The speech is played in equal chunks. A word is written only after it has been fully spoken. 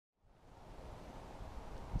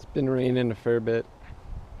It's been raining a fair bit,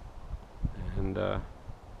 and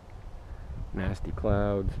nasty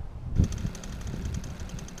clouds.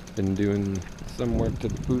 Been doing some work to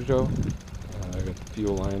the Peugeot. I got the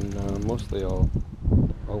fuel line mostly all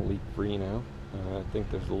leak free now. I think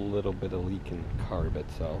there's a little bit of leak in the carb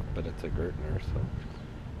itself, but it's a Gertner, so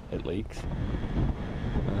it leaks.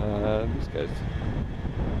 This guy's,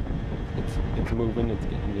 it's moving, it's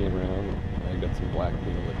getting me around. I got some black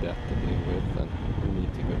wheel of death to deal with, and it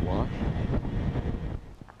needs a good wash.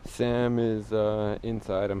 Sam is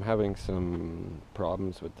inside. I'm having some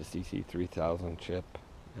problems with the CC3000 chip.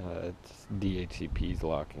 It's DHCP's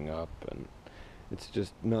locking up, and it's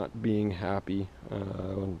just not being happy.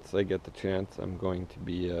 Once I get the chance, I'm going to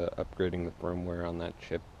be upgrading the firmware on that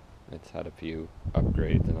chip. It's had a few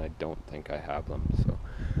upgrades, and I don't think I have them, so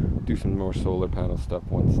do some more solar panel stuff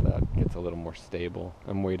once that gets a little more stable.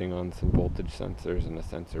 I'm waiting on some voltage sensors and a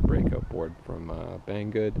sensor breakout board from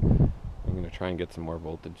Banggood. I'm going to try and get some more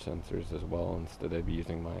voltage sensors as well instead of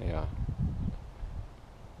using my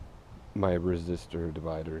my resistor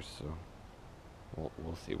dividers, so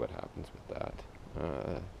we'll see what happens with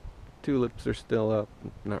that. Tulips are still up,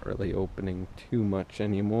 not really opening too much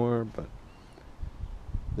anymore, but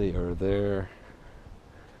they are there.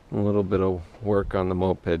 A little bit of work on the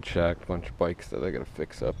moped shack, bunch of bikes that I gotta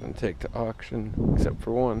fix up and take to auction, except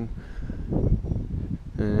for one.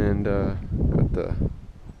 And got the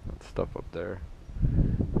stuff up there.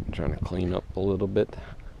 I'm trying to clean up a little bit.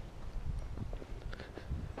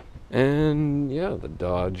 And yeah, the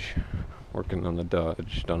Dodge, working on the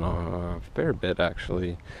Dodge, done a fair bit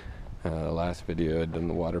actually. Last video I'd done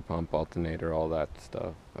the water pump, alternator, all that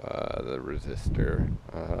stuff, the resistor.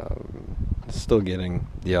 Still getting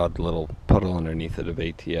the odd little puddle underneath it of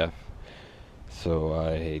ATF, so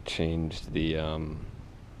I changed the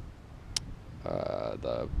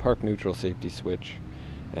park neutral safety switch,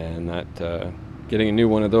 and that getting a new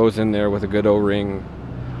one of those in there with a good O-ring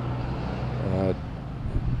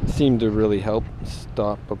seemed to really help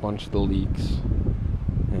stop a bunch of the leaks.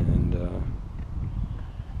 And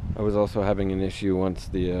I was also having an issue once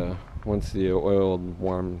the oil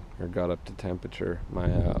warmed or got up to temperature.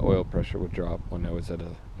 My oil pressure would drop when I was at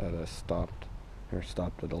a stopped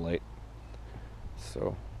at a light.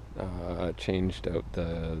 So I changed out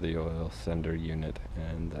the oil sender unit,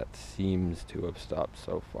 and that seems to have stopped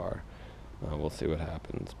so far. We'll see what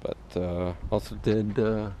happens. But also did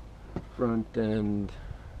front and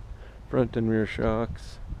rear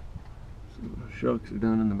shocks. So the shocks are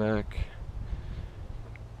down in the back.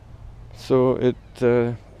 So it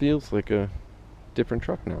feels like a different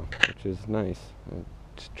truck now, which is nice. I'm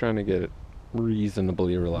just trying to get it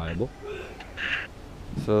reasonably reliable.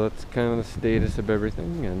 So that's kind of the status of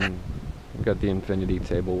everything, and I've got the Infinity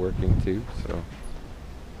table working too, so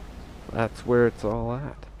that's where it's all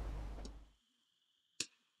at.